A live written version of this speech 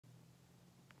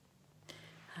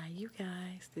Hi, you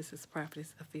guys. This is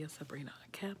Prophetess Sabrina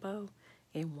Capo,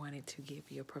 and wanted to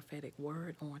give you a prophetic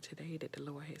word on today that the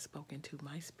Lord has spoken to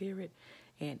my spirit.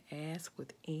 And as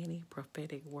with any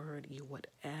prophetic word, you would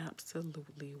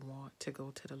absolutely want to go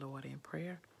to the Lord in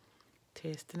prayer,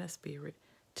 testing the spirit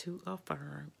to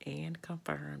affirm and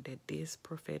confirm that this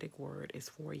prophetic word is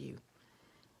for you.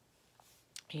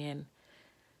 And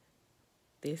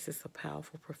this is a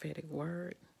powerful prophetic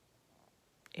word,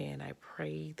 and I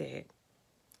pray that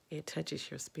it touches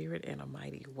your spirit in a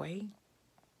mighty way.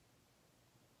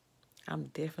 I'm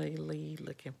definitely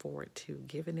looking forward to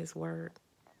giving this word.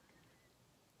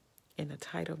 And the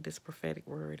title of this prophetic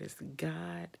word is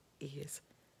God is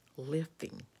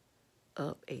lifting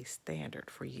up a standard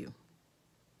for you.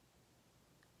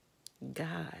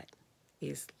 God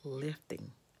is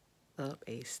lifting up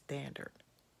a standard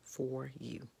for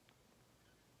you.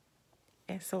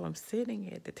 And so I'm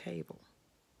sitting at the table.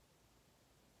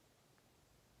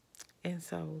 And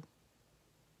so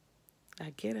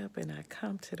I get up and I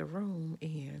come to the room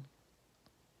and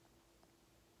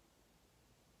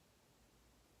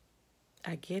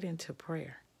I get into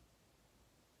prayer.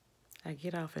 I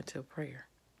get off into prayer.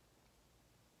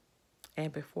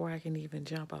 And before I can even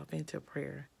jump off into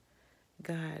prayer,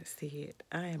 God said,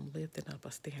 I am lifting up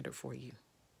a standard for you.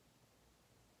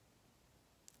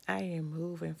 I am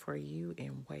moving for you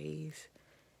in ways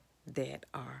that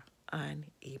are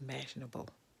unimaginable.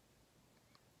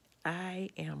 I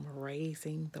am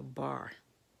raising the bar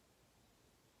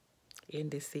in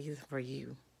this season for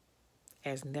you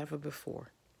as never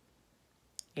before.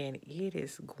 And it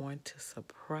is going to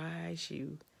surprise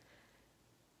you.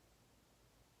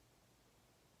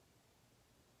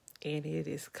 And it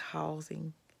is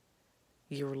causing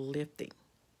your lifting.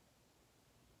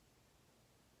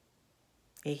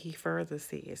 And he further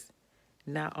says,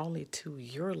 not only to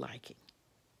your liking,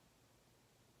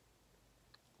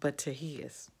 but to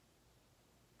his.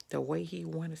 The way he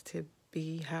wants it to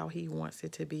be, how he wants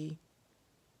it to be.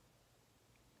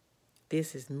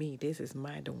 This is me. This is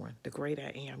my doing. The great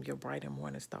I am, your bright and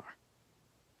morning star.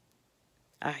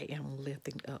 I am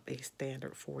lifting up a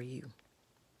standard for you.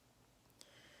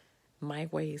 My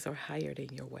ways are higher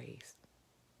than your ways.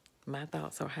 My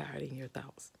thoughts are higher than your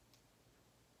thoughts.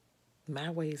 My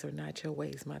ways are not your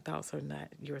ways. My thoughts are not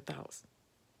your thoughts.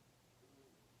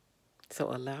 So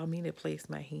allow me to place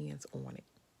my hands on it.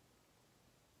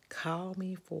 Call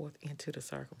me forth into the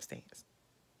circumstance.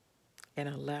 And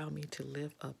allow me to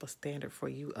lift up a standard for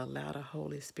you. Allow the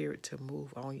Holy Spirit to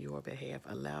move on your behalf.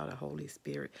 Allow the Holy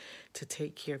Spirit to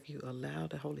take care of you. Allow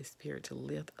the Holy Spirit to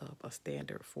lift up a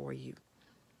standard for you.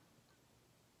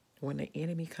 When the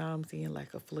enemy comes in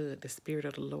like a flood, the Spirit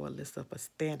of the Lord lifts up a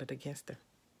standard against him.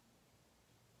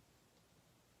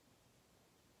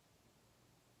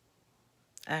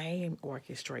 I am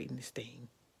orchestrating this thing.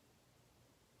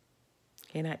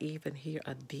 And I even hear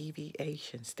a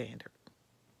deviation standard.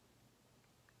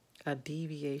 A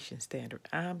deviation standard.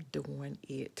 I'm doing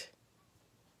it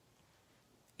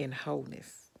in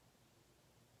wholeness.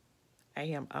 I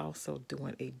am also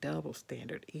doing a double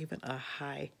standard, even a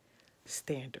high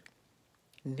standard.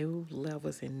 New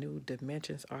levels and new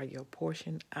dimensions are your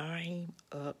portion. I'm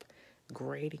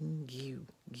upgrading you.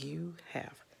 You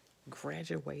have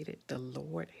graduated. The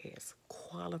Lord has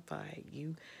qualified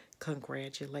you.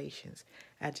 Congratulations.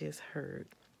 I just heard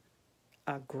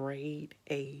a grade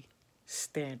A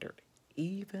standard.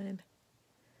 Even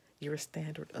your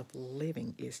standard of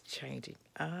living is changing.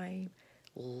 I'm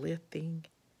lifting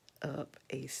up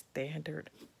a standard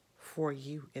for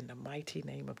you in the mighty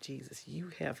name of Jesus.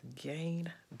 You have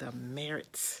gained the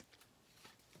merits.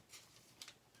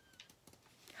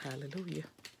 Hallelujah.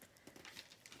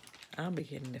 I'm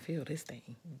beginning to feel this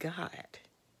thing. God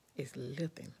is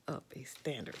lifting up a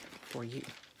standard for you.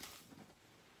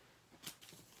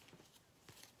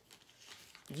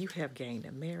 You have gained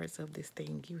the merits of this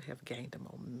thing. You have gained the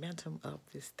momentum of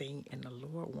this thing. And the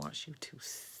Lord wants you to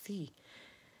see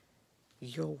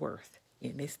your worth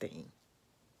in this thing.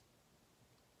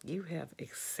 You have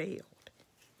excelled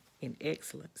in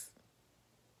excellence.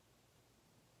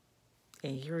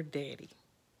 And your daddy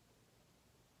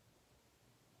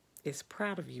is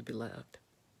proud of you, beloved.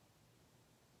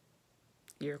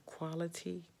 Your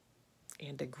quality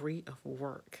and degree of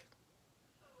work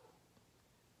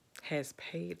has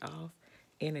paid off,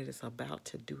 and it is about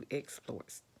to do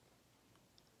exploits.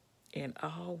 And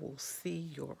all will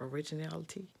see your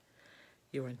originality,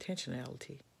 your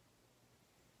intentionality,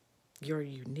 your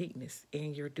uniqueness,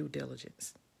 and your due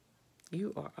diligence.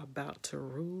 You are about to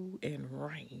rule and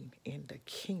reign in the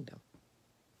kingdom.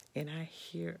 And I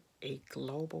hear a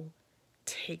global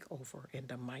takeover in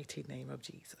the mighty name of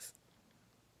Jesus.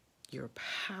 your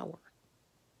power,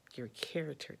 your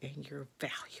character, and your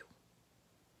value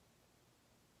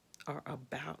are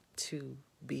about to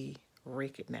be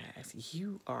recognized.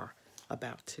 You are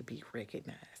about to be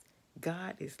recognized.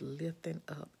 God is lifting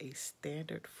up a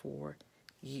standard for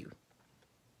you.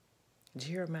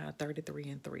 Jeremiah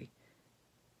 33:3.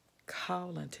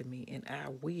 Call unto me, and I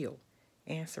will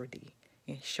answer thee,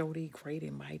 and show thee great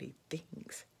and mighty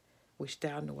things which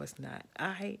thou knowest not.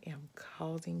 I am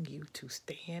causing you to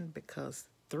stand because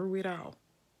through it all,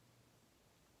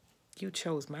 you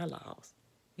chose my laws.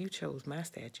 You chose my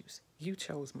statutes. You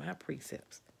chose my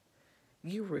precepts.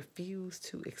 You refuse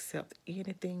to accept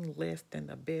anything less than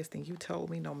the best. And you told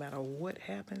me no matter what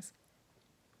happens,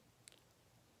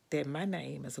 that my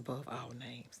name is above all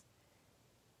names.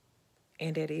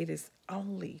 And that it is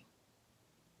only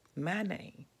my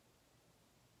name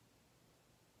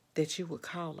that you would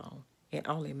call on, and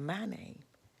only my name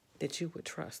that you would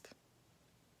trust.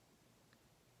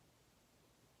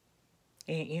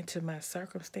 And into my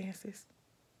circumstances,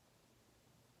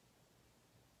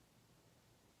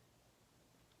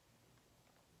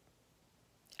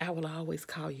 I will always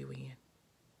call you in.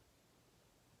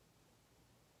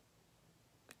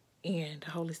 And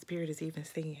the Holy Spirit is even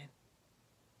saying,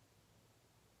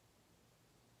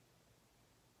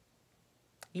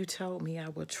 you told me I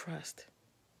would trust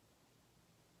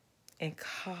and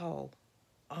call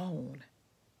on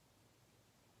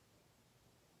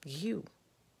you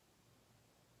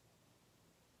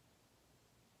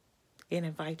and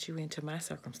invite you into my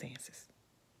circumstances.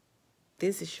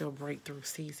 This is your breakthrough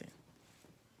season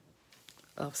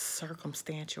of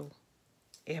circumstantial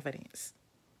evidence.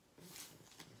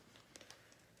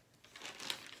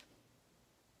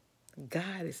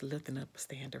 God is lifting up a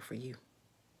standard for you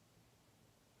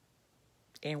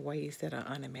in ways that are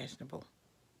unimaginable,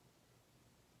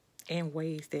 in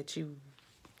ways that you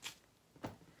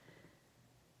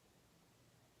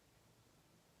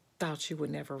thought you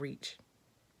would never reach.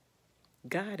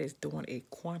 God is doing a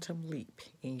quantum leap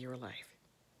in your life.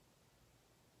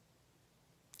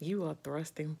 You are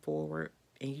thrusting forward,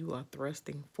 and you are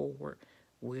thrusting forward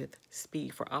with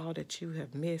speed. For all that you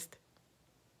have missed,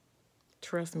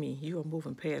 trust me, you are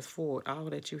moving past forward all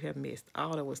that you have missed.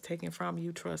 All that was taken from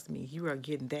you, trust me, you are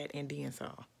getting that and then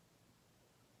some.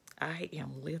 I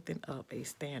am lifting up a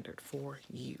standard for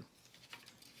you.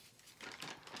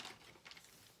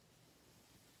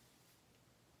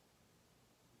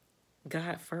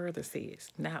 God further says,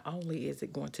 not only is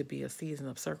it going to be a season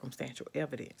of circumstantial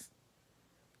evidence,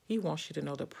 He wants you to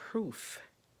know the proof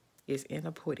is in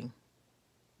the pudding,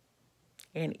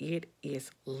 and it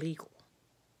is legal.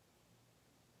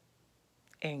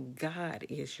 And God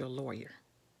is your lawyer.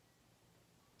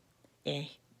 And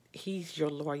He's your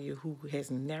lawyer who has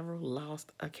never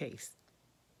lost a case.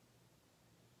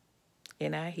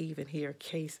 And I even hear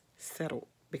case settled,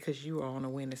 because you are on the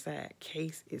winning side.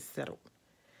 Case is settled.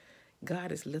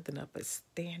 God is lifting up a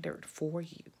standard for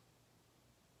you.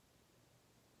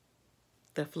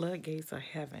 The floodgates of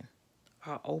heaven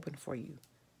are open for you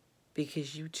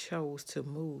because you chose to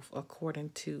move according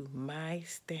to my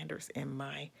standards and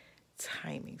my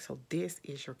timing. So this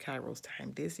is your Kairos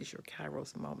time. This is your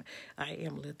Kairos moment. I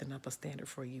am lifting up a standard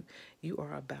for you. You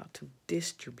are about to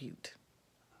distribute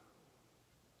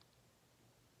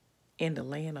in the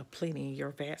land of plenty, and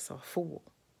your vats are full,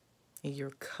 and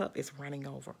your cup is running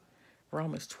over.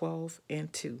 Romans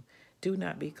 12:2. Do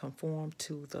not be conformed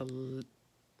to the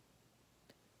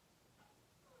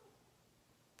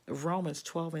Romans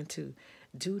 12:2.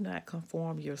 Do not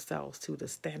conform yourselves to the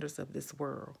standards of this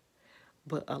world,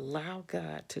 but allow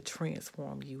God to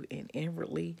transform you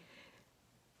inwardly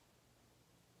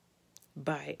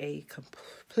by a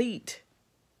complete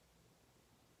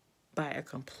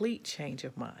change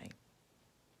of mind.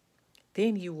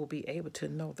 Then you will be able to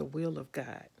know the will of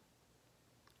God,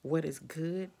 what is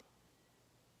good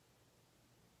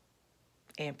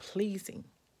and pleasing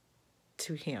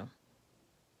to Him,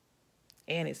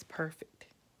 and is perfect.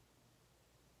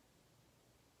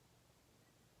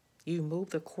 You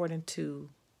moved according to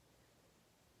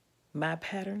my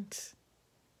patterns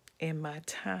and my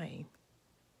time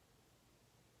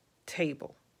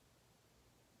table.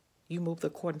 You moved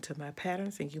according to my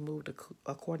patterns, and you moved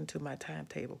according to my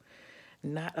timetable,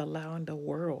 not allowing the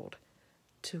world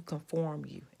to conform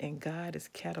you. And God is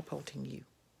catapulting you.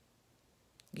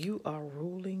 You are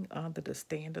ruling under the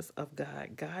standards of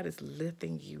God. God is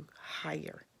lifting you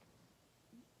higher.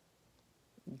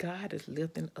 God is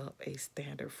lifting up a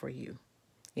standard for you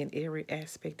in every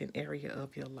aspect and area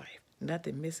of your life.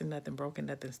 Nothing missing, nothing broken,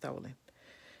 nothing stolen.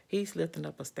 He's lifting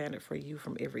up a standard for you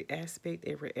from every aspect,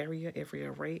 every area, every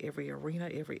array, every arena,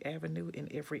 every avenue,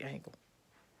 and every angle.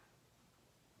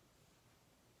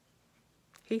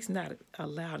 He's not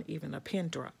allowing even a pin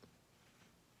drop.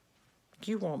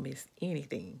 You won't miss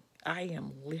anything. I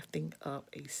am lifting up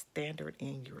a standard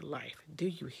in your life. Do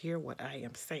you hear what I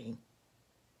am saying?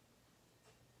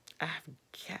 I've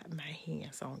got my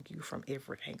hands on you from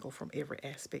every angle, from every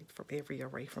aspect, from every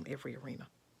array, from every arena.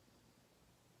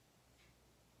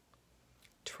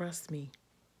 Trust me,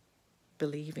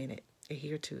 believe in it,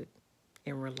 adhere to it,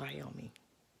 and rely on me.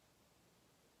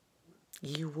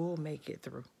 You will make it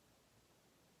through.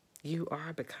 You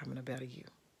are becoming a better you.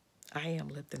 I am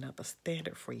lifting up a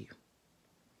standard for you,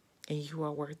 and you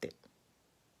are worth it.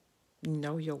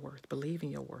 Know your worth. Believe in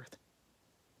your worth.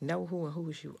 Know who and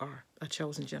whose you are, a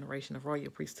chosen generation, a royal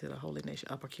priesthood, a holy nation,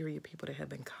 a peculiar people that have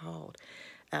been called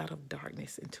out of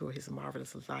darkness into his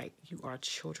marvelous light. You are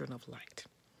children of light.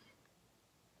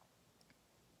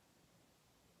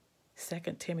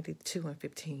 2 Timothy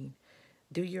 2:15.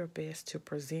 Do your best to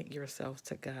present yourselves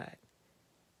to God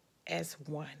as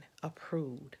one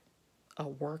approved, a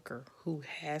worker who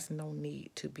has no need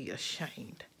to be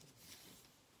ashamed.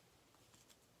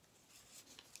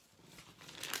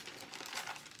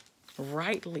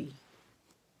 Rightly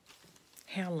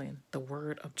handling the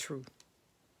word of truth.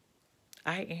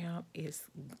 I am is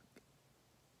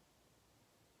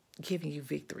giving you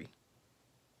victory.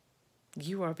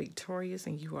 You are victorious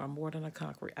and you are more than a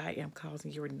conqueror. I am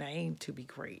causing your name to be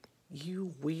great.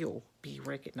 You will be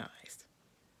recognized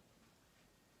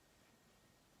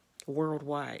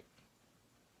worldwide.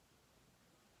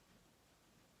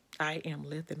 I am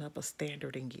lifting up a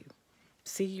standard in you.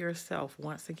 See yourself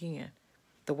once again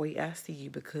the way I see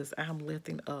you, because I'm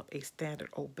lifting up a standard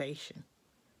ovation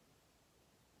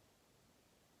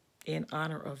in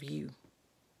honor of you.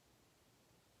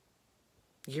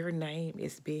 Your name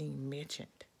is being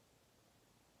mentioned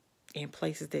in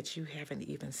places that you haven't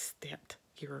even stepped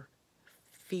your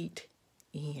feet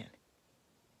in.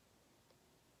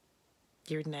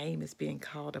 Your name is being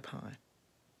called upon.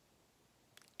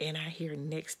 And I hear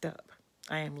next up.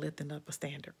 I am lifting up a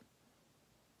standard.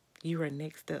 You are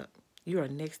next up. You are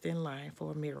next in line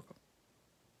for a miracle.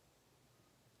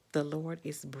 The Lord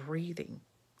is breathing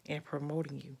and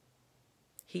promoting you.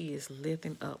 He is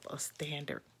lifting up a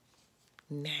standard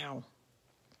now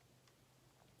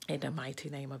in the mighty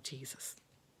name of Jesus.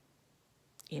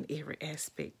 In every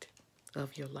aspect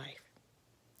of your life,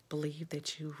 believe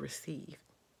that you receive,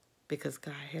 because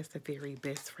God has the very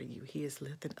best for you. He is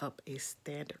lifting up a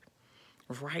standard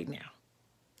right now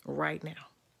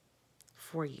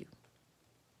for you.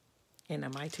 In the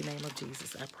mighty name of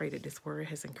Jesus, I pray that this word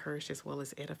has encouraged as well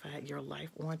as edified your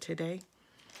life on today.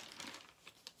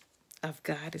 If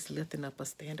God is lifting up a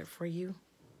standard for you,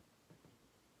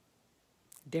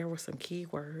 there were some key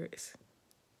words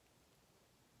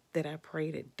that I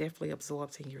pray that definitely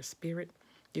absorbs in your spirit.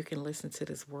 You can listen to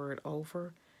this word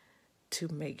over to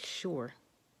make sure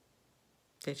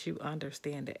that you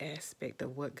understand the aspect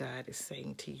of what God is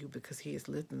saying to you, because he is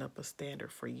lifting up a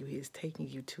standard for you. He is taking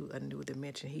you to a new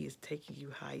dimension. He is taking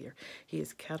you higher. He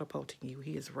is catapulting you.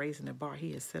 He is raising the bar.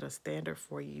 He has set a standard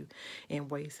for you in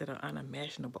ways that are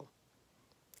unimaginable,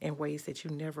 in ways that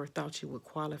you never thought you would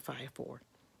qualify for,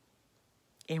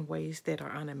 in ways that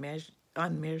are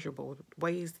unmeasurable,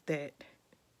 ways that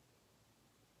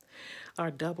are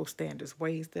double standards,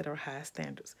 ways that are high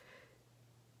standards,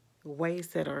 ways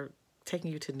that are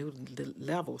taking you to new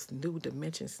levels, new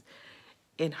dimensions,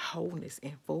 in wholeness,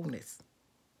 in fullness,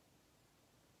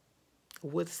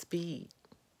 with speed.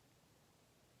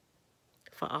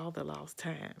 For all the lost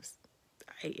times,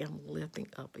 I am lifting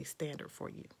up a standard for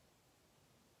you.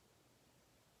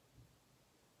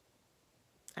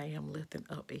 I am lifting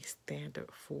up a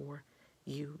standard for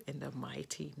you in the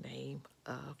mighty name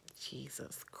of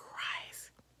Jesus Christ.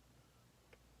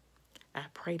 I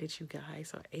pray that you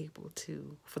guys are able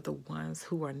to, for the ones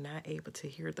who are not able to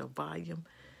hear the volume,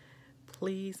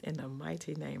 please, in the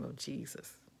mighty name of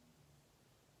Jesus,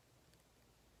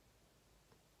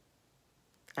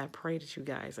 I pray that you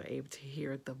guys are able to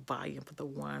hear the volume. For the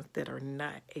ones that are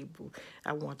not able,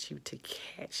 I want you to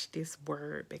catch this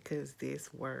word, because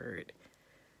this word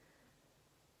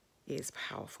is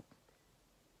powerful.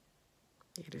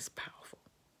 It is powerful.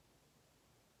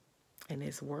 And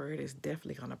this word is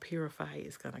definitely going to purify,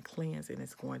 it's going to cleanse, and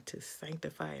it's going to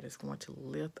sanctify, and it's going to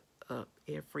lift up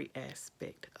every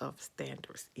aspect of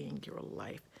standards in your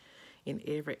life, in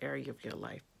every area of your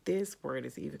life. This word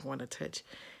is even going to touch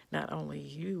not only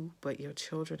you, but your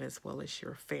children as well as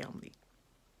your family.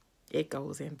 It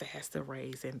goes in vast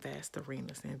arrays, in vast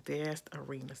arenas, in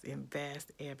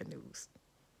vast avenues.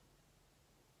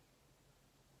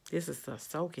 This is a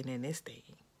soaking in this thing.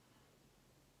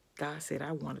 God said,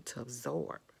 I wanted to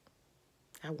absorb.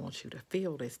 I want you to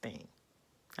feel this thing.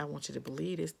 I want you to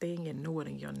believe this thing and know it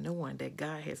in your knowing that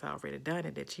God has already done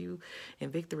it, that you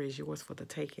and victory is yours for the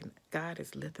taking. God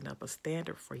is lifting up a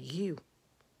standard for you,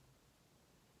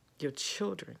 your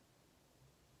children,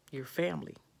 your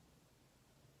family.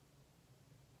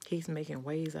 He's making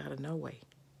ways out of no way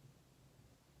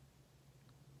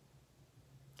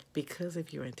because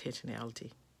of your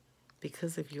intentionality,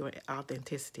 because of your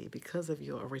authenticity, because of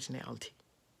your originality.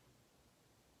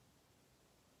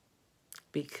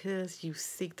 Because you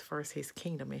seek first his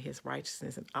kingdom and his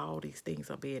righteousness, and all these things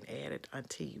are being added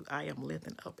unto you. I am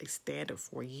lifting up a standard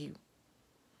for you.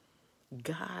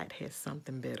 God has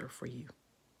something better for you.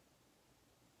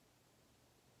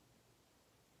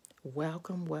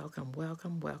 Welcome, welcome,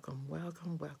 welcome, welcome,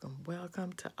 welcome, welcome,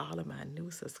 welcome to all of my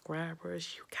new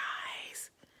subscribers, you guys.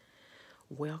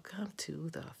 Welcome to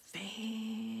the fam.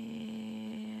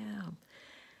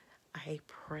 I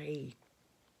pray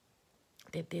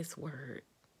that this word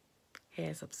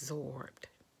has absorbed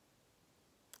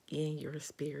in your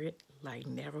spirit like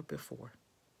never before.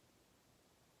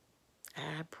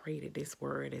 I pray that this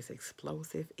word is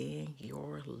explosive in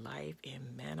your life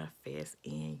and manifest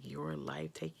in your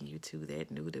life, taking you to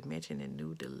that new dimension and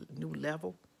new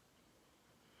level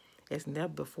as never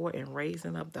before, and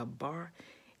raising up the bar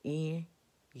in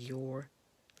your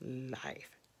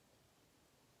life.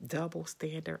 Double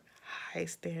standard, high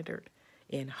standard,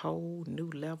 in whole new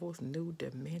levels, new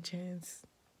dimensions.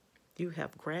 You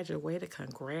have graduated.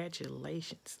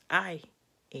 Congratulations. I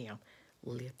am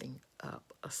lifting up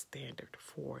a standard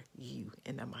for you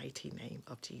in the mighty name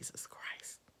of Jesus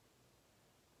Christ.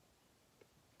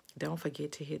 Don't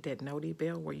forget to hit that noti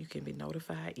bell where you can be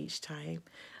notified each time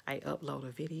I upload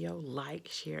a video. Like,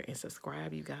 share, and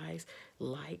subscribe, you guys.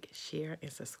 Like, share,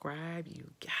 and subscribe, you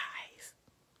guys.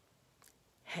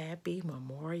 Happy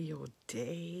Memorial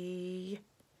Day.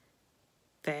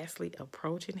 Fastly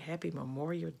approaching. Happy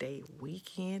Memorial Day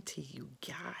weekend to you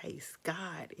guys.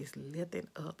 God is lifting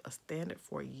up a standard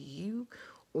for you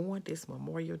on this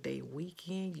Memorial Day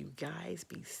weekend. You guys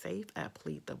be safe. I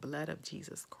plead the blood of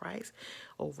Jesus Christ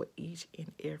over each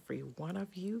and every one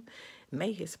of you.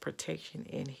 May his protection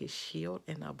and his shield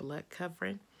and a blood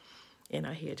covering and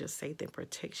I hear just Satan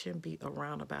protection be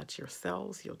around about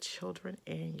yourselves, your children,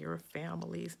 and your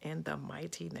families in the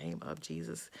mighty name of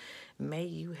Jesus. May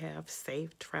you have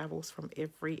safe travels from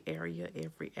every area,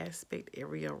 every aspect,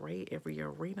 every array, every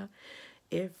arena,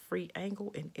 every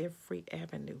angle, and every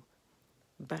avenue.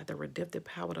 By the redemptive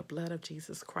power of the blood of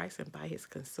Jesus Christ and by his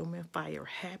consuming fire.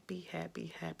 Happy,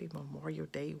 happy, happy Memorial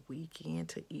Day weekend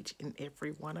to each and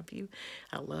every one of you.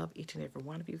 I love each and every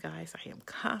one of you guys. I am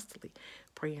constantly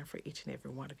praying for each and every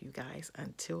one of you guys.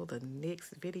 Until the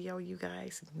next video, you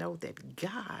guys, know that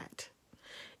God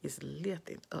is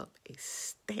lifting up a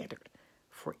standard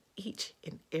for each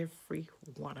and every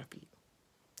one of you.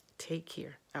 Take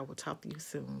care. I will talk to you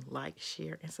soon. Like,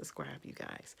 share, and subscribe, you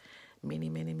guys. Many,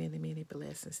 many, many, many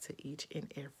blessings to each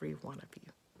and every one of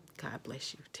you. God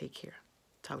bless you. Take care.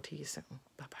 Talk to you soon.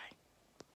 Bye-bye.